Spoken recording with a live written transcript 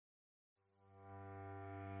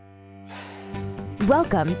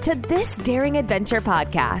Welcome to This Daring Adventure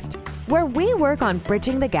podcast, where we work on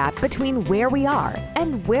bridging the gap between where we are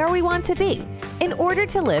and where we want to be in order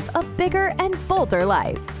to live a bigger and bolder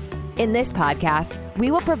life. In this podcast, we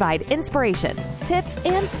will provide inspiration, tips,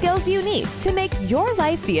 and skills you need to make your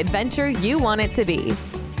life the adventure you want it to be.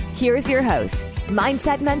 Here's your host,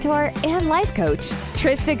 mindset mentor, and life coach,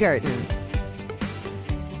 Trista Gurton.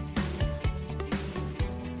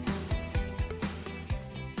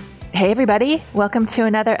 Hey everybody, welcome to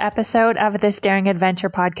another episode of This Daring Adventure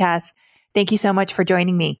podcast. Thank you so much for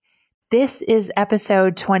joining me. This is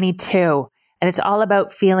episode 22, and it's all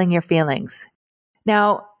about feeling your feelings.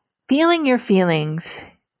 Now, feeling your feelings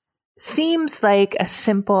seems like a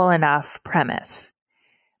simple enough premise,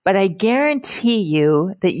 but I guarantee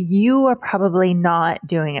you that you are probably not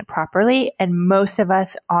doing it properly, and most of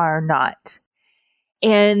us are not.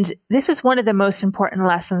 And this is one of the most important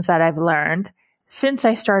lessons that I've learned since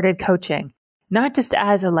I started coaching, not just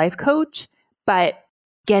as a life coach, but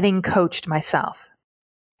getting coached myself.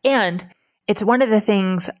 And it's one of the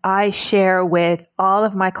things I share with all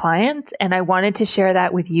of my clients, and I wanted to share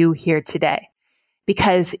that with you here today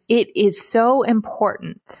because it is so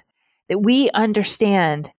important that we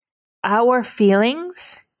understand our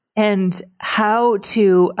feelings and how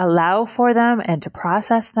to allow for them and to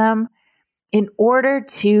process them in order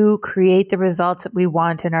to create the results that we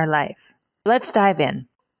want in our life. Let's dive in.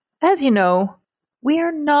 As you know, we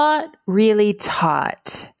are not really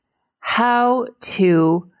taught how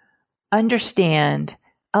to understand,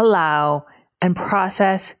 allow, and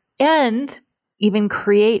process, and even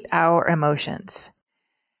create our emotions.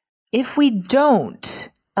 If we don't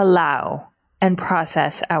allow and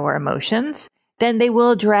process our emotions, then they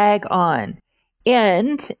will drag on,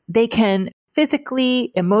 and they can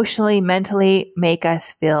physically, emotionally, mentally make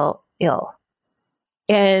us feel ill.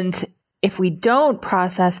 And if we don't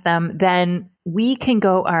process them, then we can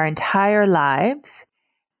go our entire lives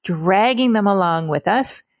dragging them along with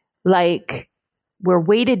us like we're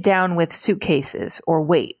weighted down with suitcases or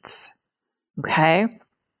weights. Okay?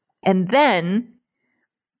 And then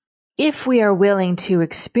if we are willing to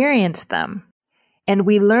experience them and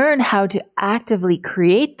we learn how to actively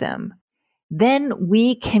create them, then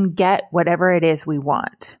we can get whatever it is we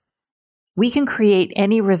want. We can create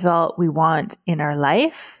any result we want in our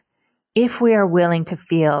life if we are willing to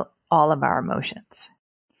feel all of our emotions.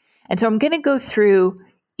 And so I'm going to go through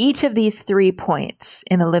each of these 3 points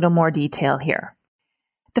in a little more detail here.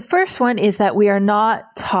 The first one is that we are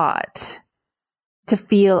not taught to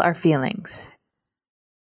feel our feelings,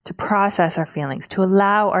 to process our feelings, to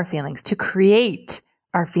allow our feelings, to create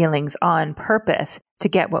our feelings on purpose to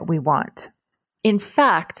get what we want. In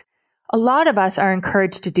fact, a lot of us are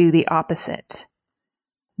encouraged to do the opposite,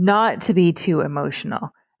 not to be too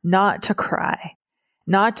emotional, not to cry,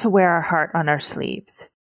 not to wear our heart on our sleeves.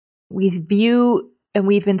 We view and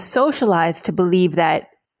we've been socialized to believe that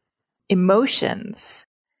emotions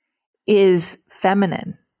is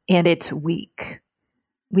feminine and it's weak.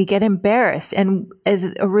 We get embarrassed, and as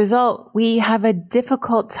a result, we have a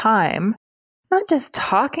difficult time not just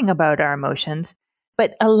talking about our emotions,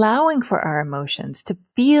 but allowing for our emotions, to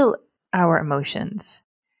feel our emotions.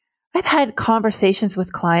 I've had conversations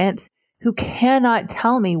with clients who cannot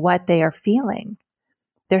tell me what they are feeling.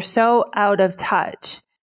 They're so out of touch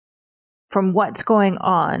from what's going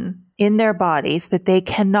on in their bodies that they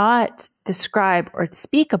cannot describe or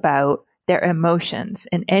speak about their emotions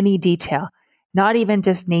in any detail, not even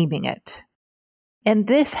just naming it. And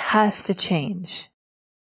this has to change.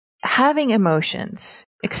 Having emotions,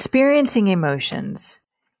 experiencing emotions,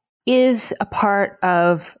 is a part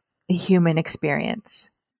of the human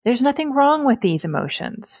experience. There's nothing wrong with these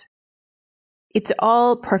emotions. It's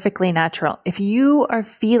all perfectly natural. If you are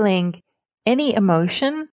feeling any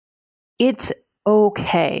emotion, it's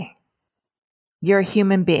okay. You're a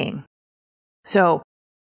human being. So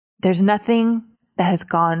there's nothing that has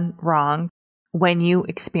gone wrong when you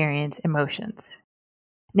experience emotions.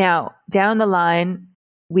 Now, down the line,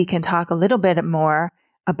 we can talk a little bit more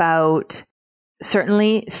about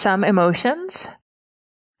certainly some emotions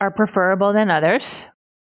are preferable than others.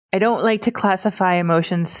 I don't like to classify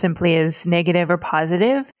emotions simply as negative or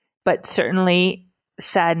positive, but certainly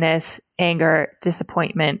sadness, anger,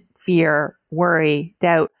 disappointment, fear, worry,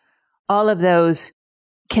 doubt, all of those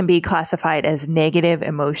can be classified as negative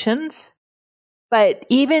emotions. But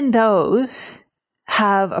even those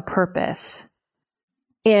have a purpose.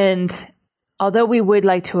 And although we would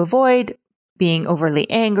like to avoid being overly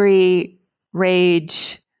angry,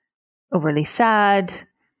 rage, overly sad,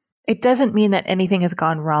 it doesn't mean that anything has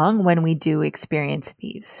gone wrong when we do experience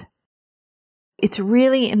these. It's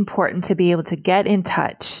really important to be able to get in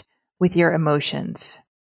touch with your emotions,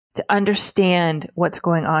 to understand what's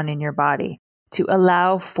going on in your body, to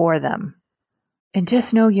allow for them. And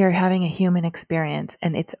just know you're having a human experience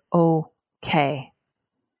and it's okay.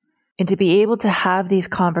 And to be able to have these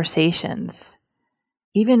conversations,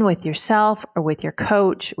 even with yourself or with your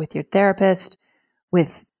coach, with your therapist,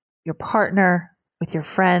 with your partner, with your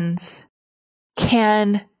friends,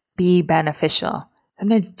 can be beneficial.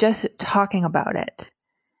 Sometimes just talking about it,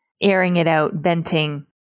 airing it out, venting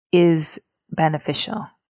is beneficial.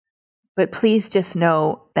 But please just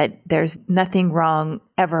know that there's nothing wrong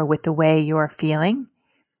ever with the way you're feeling,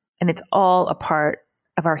 and it's all a part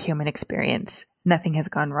of our human experience. Nothing has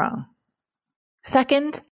gone wrong.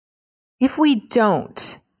 Second, if we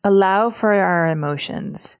don't allow for our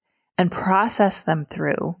emotions and process them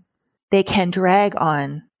through, they can drag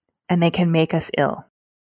on and they can make us ill.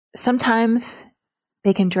 Sometimes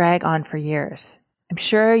they can drag on for years. I'm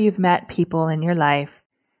sure you've met people in your life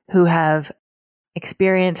who have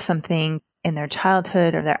experienced something in their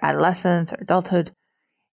childhood or their adolescence or adulthood,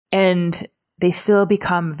 and they still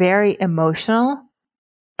become very emotional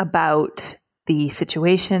about the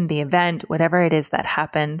situation, the event, whatever it is that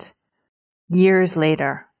happened years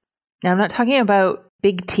later. Now, I'm not talking about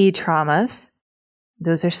big T traumas.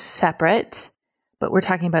 Those are separate, but we're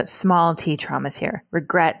talking about small T traumas here.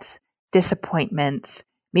 Regrets, disappointments,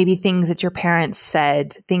 maybe things that your parents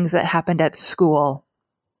said, things that happened at school,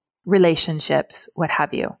 relationships, what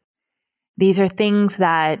have you. These are things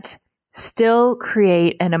that still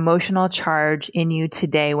create an emotional charge in you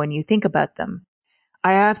today when you think about them.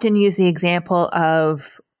 I often use the example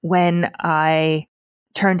of when I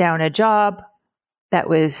turned down a job that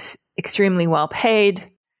was extremely well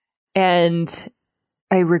paid and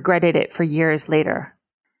I regretted it for years later.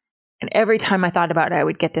 And every time I thought about it, I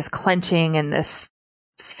would get this clenching and this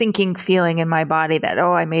sinking feeling in my body that,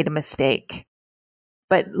 oh, I made a mistake.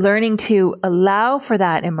 But learning to allow for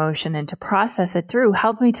that emotion and to process it through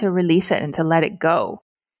helped me to release it and to let it go.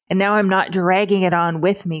 And now I'm not dragging it on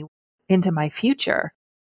with me into my future.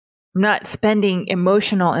 I'm not spending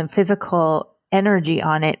emotional and physical energy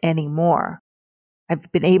on it anymore.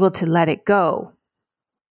 I've been able to let it go.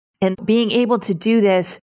 And being able to do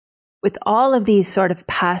this with all of these sort of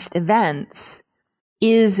past events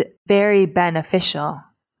is very beneficial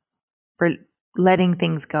for letting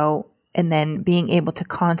things go and then being able to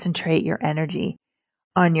concentrate your energy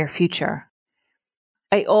on your future.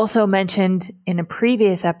 I also mentioned in a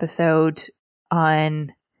previous episode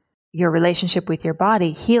on your relationship with your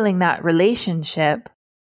body, healing that relationship,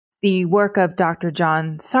 the work of Dr.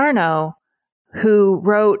 John Sarno, who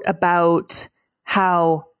wrote about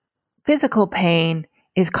how physical pain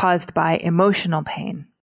is caused by emotional pain.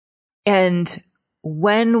 And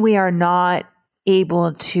when we are not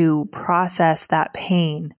able to process that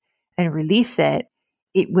pain and release it,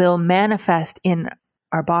 it will manifest in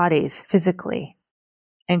our bodies physically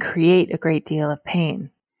and create a great deal of pain.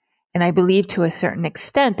 And I believe to a certain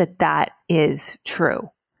extent that that is true.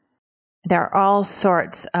 There are all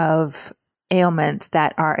sorts of ailments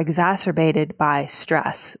that are exacerbated by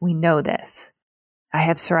stress. We know this. I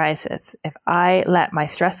have psoriasis. If I let my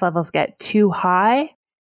stress levels get too high,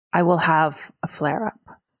 I will have a flare-up.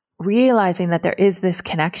 Realizing that there is this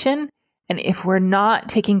connection, and if we're not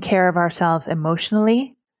taking care of ourselves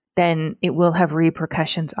emotionally, then it will have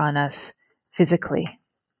repercussions on us physically.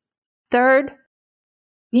 Third,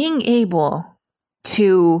 being able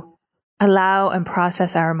to allow and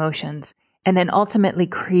process our emotions and then ultimately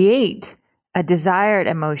create a desired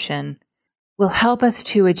emotion will help us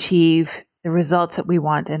to achieve the results that we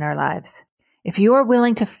want in our lives. If you are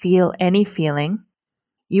willing to feel any feeling,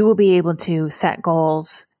 you will be able to set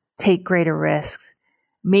goals, take greater risks,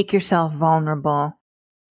 make yourself vulnerable,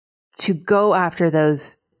 to go after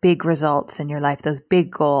those big results in your life, those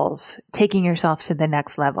big goals, taking yourself to the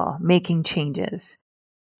next level, making changes.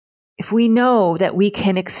 If we know that we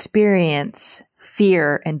can experience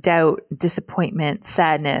fear and doubt, disappointment,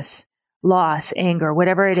 sadness, loss, anger,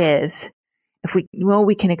 whatever it is, if we know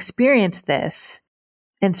we can experience this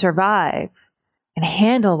and survive and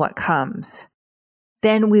handle what comes,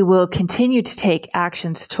 then we will continue to take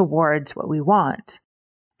actions towards what we want.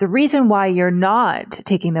 The reason why you're not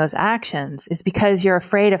taking those actions is because you're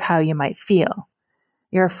afraid of how you might feel.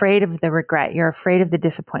 You're afraid of the regret. You're afraid of the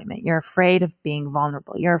disappointment. You're afraid of being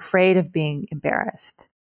vulnerable. You're afraid of being embarrassed.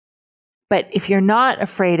 But if you're not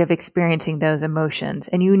afraid of experiencing those emotions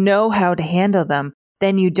and you know how to handle them,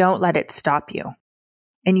 then you don't let it stop you.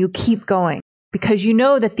 And you keep going because you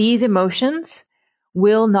know that these emotions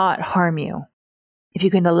will not harm you. If you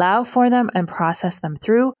can allow for them and process them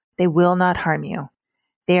through, they will not harm you.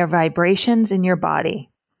 They are vibrations in your body.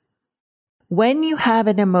 when you have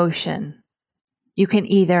an emotion, you can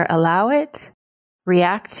either allow it,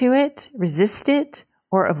 react to it, resist it,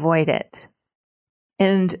 or avoid it.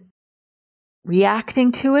 And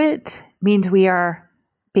reacting to it means we are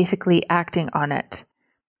basically acting on it.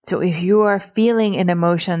 So if you are feeling an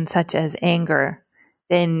emotion such as anger,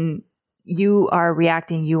 then you are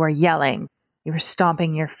reacting, you are yelling, you're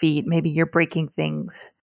stomping your feet, maybe you're breaking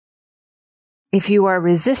things. If you are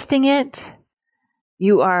resisting it,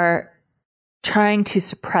 you are trying to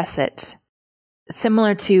suppress it.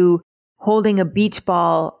 Similar to holding a beach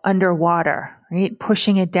ball underwater, right?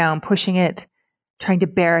 Pushing it down, pushing it, trying to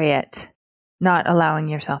bury it, not allowing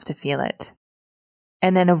yourself to feel it.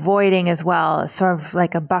 And then avoiding as well, sort of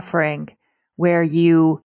like a buffering where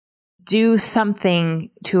you do something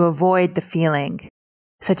to avoid the feeling,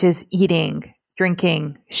 such as eating,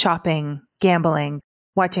 drinking, shopping, gambling,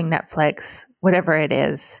 watching Netflix, whatever it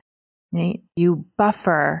is, right? You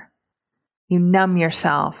buffer, you numb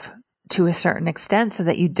yourself to a certain extent so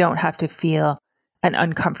that you don't have to feel an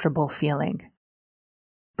uncomfortable feeling.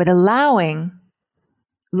 But allowing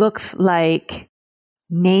looks like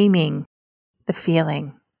naming the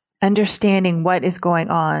feeling, understanding what is going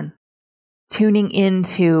on, tuning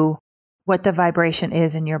into what the vibration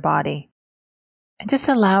is in your body, and just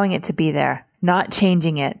allowing it to be there, not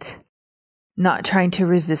changing it, not trying to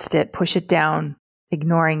resist it, push it down,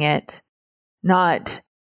 ignoring it, not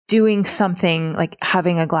doing something like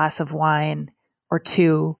having a glass of wine or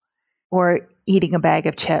two, or eating a bag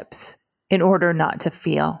of chips in order not to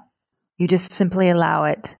feel. You just simply allow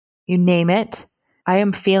it. You name it. I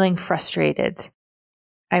am feeling frustrated.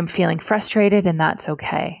 I'm feeling frustrated, and that's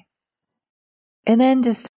okay. And then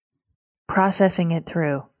just processing it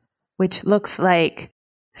through, which looks like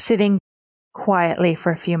sitting quietly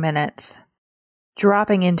for a few minutes,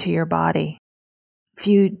 dropping into your body, a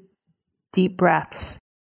few deep breaths,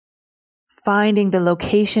 finding the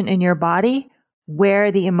location in your body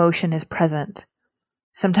where the emotion is present.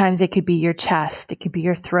 Sometimes it could be your chest, it could be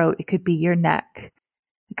your throat, it could be your neck,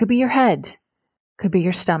 it could be your head, it could be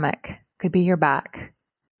your stomach, it could be your back.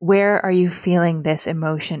 Where are you feeling this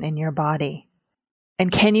emotion in your body?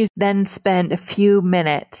 And can you then spend a few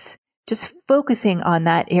minutes just focusing on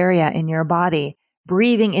that area in your body,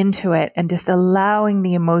 breathing into it and just allowing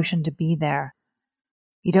the emotion to be there?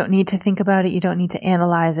 You don't need to think about it. You don't need to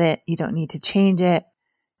analyze it. You don't need to change it.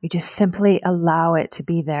 You just simply allow it to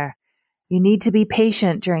be there. You need to be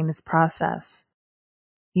patient during this process.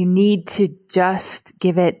 You need to just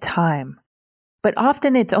give it time. But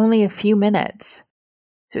often it's only a few minutes.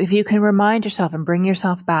 So if you can remind yourself and bring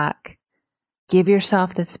yourself back, give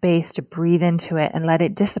yourself the space to breathe into it and let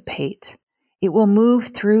it dissipate, it will move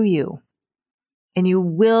through you and you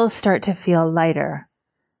will start to feel lighter.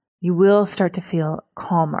 You will start to feel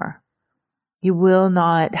calmer. You will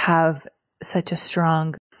not have such a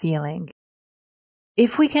strong feeling.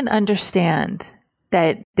 If we can understand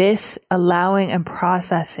that this allowing and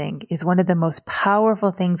processing is one of the most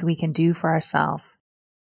powerful things we can do for ourselves,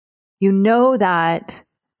 you know that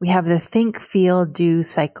we have the think, feel, do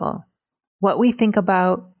cycle. What we think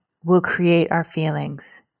about will create our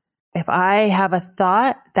feelings. If I have a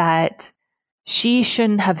thought that she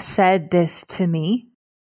shouldn't have said this to me,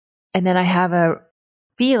 and then I have a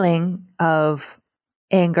feeling of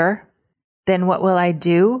anger, then what will I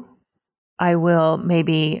do? I will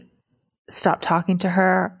maybe stop talking to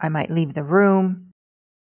her. I might leave the room.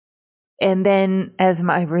 And then as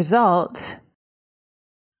my result,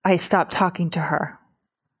 I stop talking to her,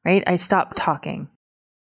 right? I stop talking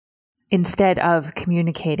instead of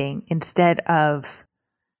communicating, instead of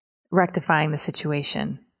rectifying the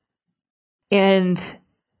situation. And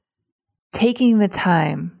taking the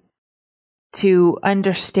time to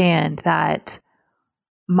understand that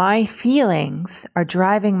my feelings are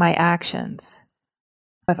driving my actions.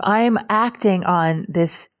 If I'm acting on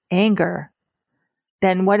this anger,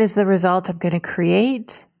 then what is the result I'm going to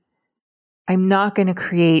create? I'm not going to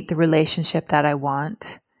create the relationship that I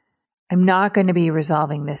want. I'm not going to be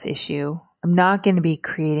resolving this issue. I'm not going to be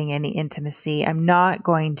creating any intimacy. I'm not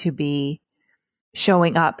going to be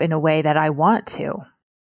showing up in a way that I want to.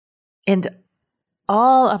 And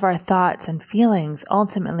all of our thoughts and feelings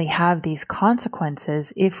ultimately have these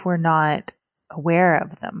consequences if we're not aware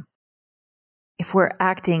of them, if we're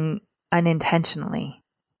acting unintentionally.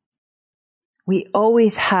 We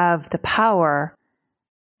always have the power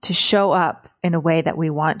to show up in a way that we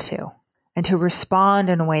want to and to respond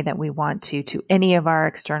in a way that we want to any of our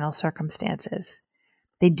external circumstances.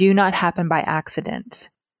 They do not happen by accident.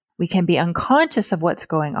 We can be unconscious of what's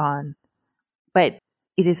going on, but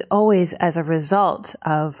it is always as a result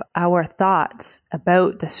of our thoughts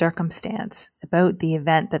about the circumstance, about the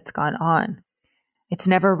event that's gone on. It's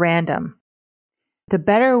never random. The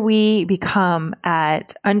better we become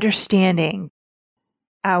at understanding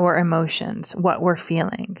our emotions, what we're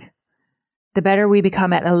feeling, the better we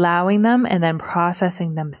become at allowing them and then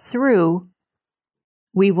processing them through,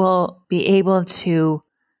 we will be able to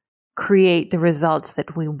create the results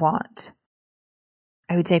that we want.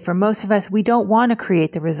 I would say for most of us, we don't want to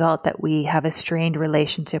create the result that we have a strained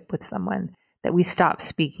relationship with someone, that we stop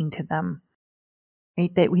speaking to them,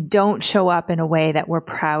 right? That we don't show up in a way that we're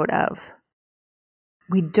proud of.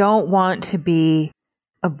 We don't want to be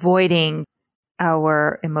avoiding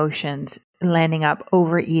our emotions, landing up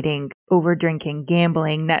overeating, overdrinking,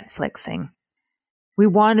 gambling, Netflixing. We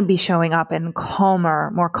want to be showing up in a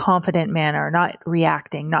calmer, more confident manner, not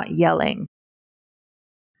reacting, not yelling.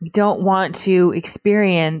 We don't want to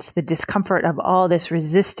experience the discomfort of all this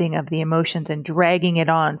resisting of the emotions and dragging it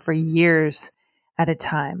on for years at a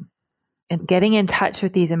time. And getting in touch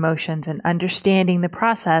with these emotions and understanding the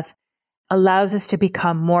process allows us to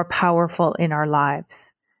become more powerful in our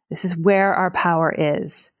lives. This is where our power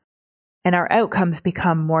is, and our outcomes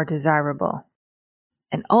become more desirable.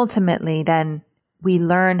 And ultimately, then, we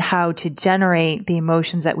learn how to generate the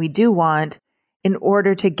emotions that we do want in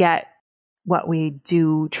order to get what we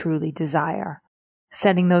do truly desire,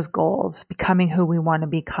 setting those goals, becoming who we want to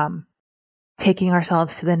become, taking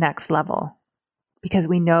ourselves to the next level, because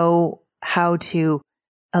we know how to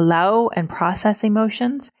allow and process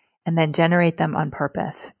emotions and then generate them on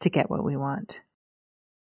purpose to get what we want.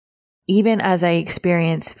 Even as I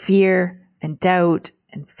experience fear and doubt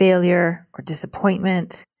and failure or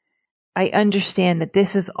disappointment, I understand that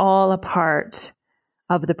this is all a part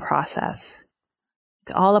of the process.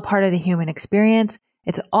 It's all a part of the human experience.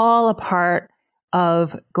 It's all a part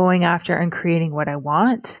of going after and creating what I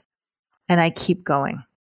want. And I keep going.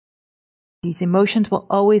 These emotions will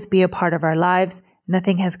always be a part of our lives.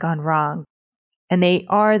 Nothing has gone wrong. And they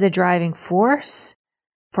are the driving force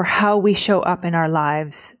for how we show up in our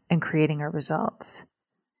lives and creating our results.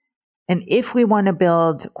 And if we want to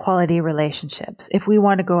build quality relationships, if we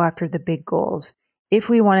want to go after the big goals, if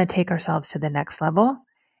we want to take ourselves to the next level,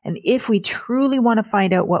 and if we truly want to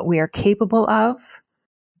find out what we are capable of,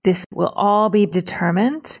 this will all be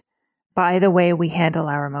determined by the way we handle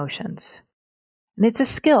our emotions. And it's a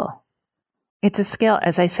skill. It's a skill.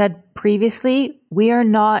 As I said previously, we are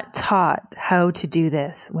not taught how to do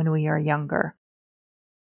this when we are younger.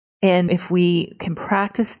 And if we can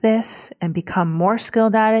practice this and become more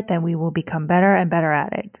skilled at it, then we will become better and better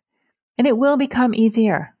at it. And it will become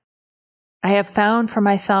easier. I have found for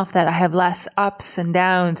myself that I have less ups and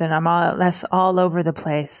downs and I'm less all over the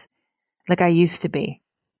place like I used to be.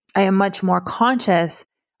 I am much more conscious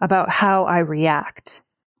about how I react.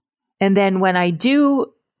 And then when I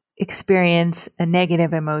do experience a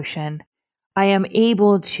negative emotion, I am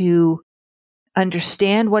able to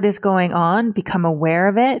understand what is going on, become aware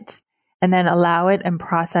of it, and then allow it and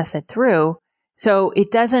process it through so it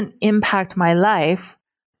doesn't impact my life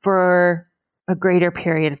for a greater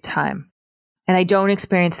period of time. And I don't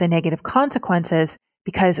experience the negative consequences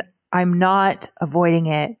because I'm not avoiding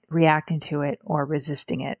it, reacting to it, or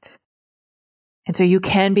resisting it. And so you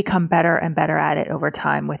can become better and better at it over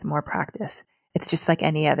time with more practice. It's just like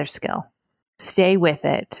any other skill. Stay with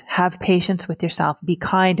it. Have patience with yourself. Be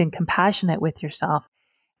kind and compassionate with yourself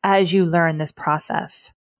as you learn this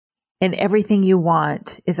process. And everything you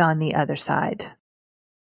want is on the other side.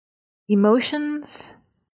 Emotions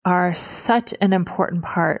are such an important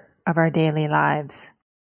part of our daily lives,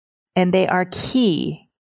 and they are key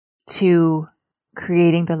to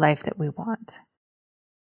creating the life that we want.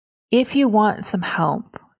 If you want some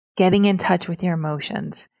help getting in touch with your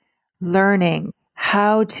emotions, learning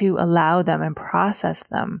how to allow them and process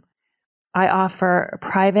them, I offer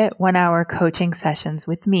private 1-hour coaching sessions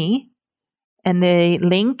with me, and the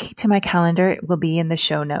link to my calendar will be in the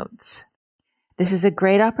show notes. This is a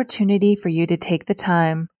great opportunity for you to take the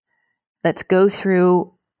time. Let's go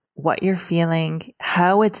through what you're feeling,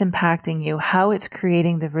 how it's impacting you, how it's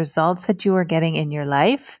creating the results that you are getting in your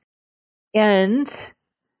life. And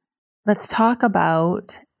let's talk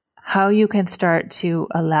about how you can start to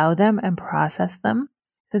allow them and process them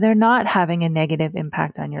so they're not having a negative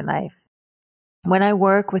impact on your life. When I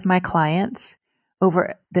work with my clients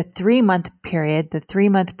over the 3-month period, the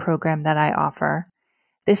 3-month program that I offer,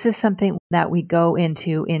 this is something that we go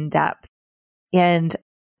into in depth. And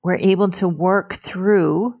we're able to work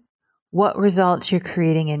through what results you're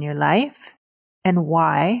creating in your life and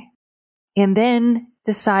why, and then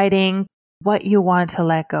deciding what you want to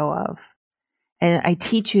let go of. And I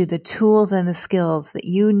teach you the tools and the skills that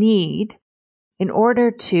you need in order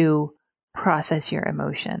to process your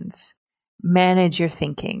emotions, manage your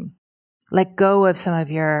thinking, let go of some of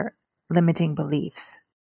your limiting beliefs,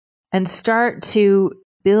 and start to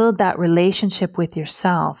build that relationship with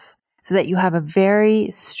yourself so that you have a very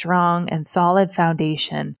strong and solid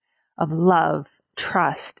foundation of love,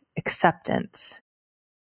 trust, acceptance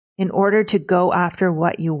in order to go after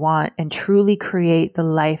what you want and truly create the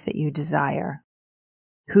life that you desire.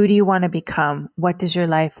 Who do you want to become? What does your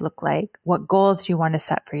life look like? What goals do you want to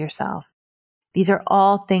set for yourself? These are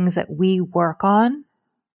all things that we work on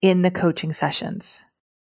in the coaching sessions.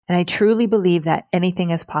 And I truly believe that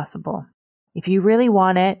anything is possible. If you really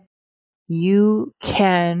want it, you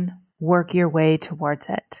can work your way towards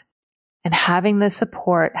it. And having the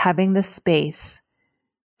support, having the space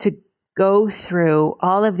to go through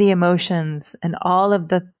all of the emotions and all of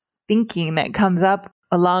the thinking that comes up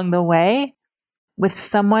along the way with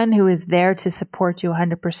someone who is there to support you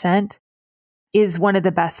 100% is one of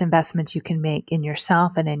the best investments you can make in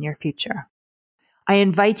yourself and in your future. I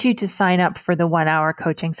invite you to sign up for the 1-hour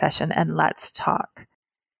coaching session and let's talk.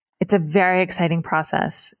 It's a very exciting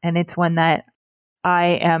process, and it's one that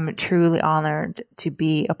I am truly honored to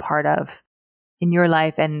be a part of in your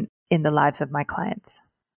life and in the lives of my clients.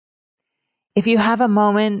 If you have a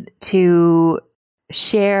moment to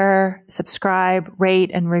share, subscribe,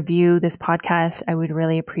 rate, and review this podcast, I would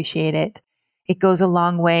really appreciate it. It goes a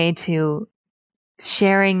long way to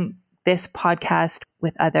sharing this podcast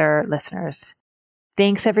with other listeners.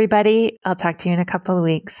 Thanks, everybody. I'll talk to you in a couple of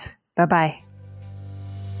weeks. Bye-bye.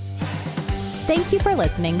 Thank you for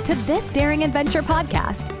listening to This Daring Adventure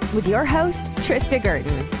podcast with your host, Trista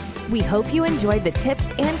Gurton. We hope you enjoyed the tips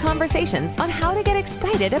and conversations on how to get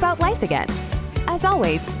excited about life again. As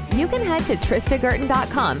always, you can head to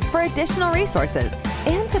tristagurton.com for additional resources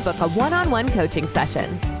and to book a one-on-one coaching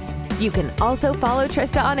session. You can also follow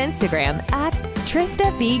Trista on Instagram at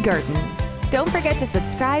Trista V. Gurton. Don't forget to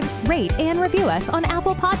subscribe, rate, and review us on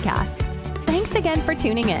Apple Podcasts. Thanks again for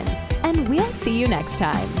tuning in, and we'll see you next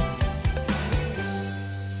time.